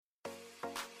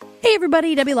Hey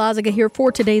everybody, Debbie Lazaga here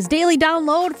for today's daily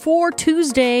download for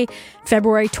Tuesday,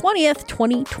 February 20th,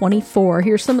 2024.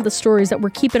 Here's some of the stories that we're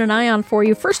keeping an eye on for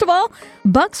you. First of all,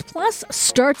 Bucks Plus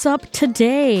starts up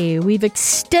today. We've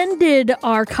extended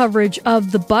our coverage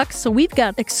of the Bucks, so we've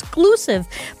got exclusive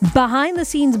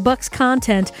behind-the-scenes Bucks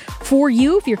content for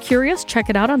you. If you're curious, check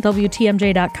it out on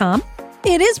WTMJ.com.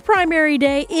 It is primary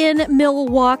day in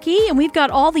Milwaukee, and we've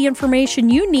got all the information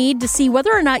you need to see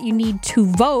whether or not you need to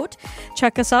vote.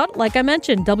 Check us out, like I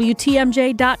mentioned,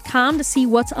 WTMJ.com to see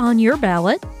what's on your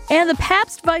ballot. And the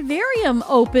Pabst Vivarium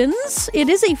opens. It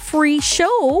is a free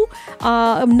show,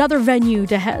 another venue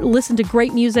to listen to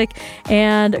great music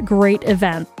and great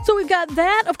event. So we've got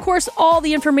that. Of course, all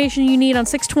the information you need on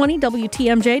 620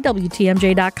 WTMJ,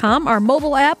 WTMJ.com, our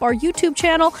mobile app, our YouTube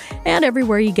channel, and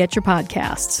everywhere you get your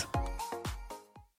podcasts.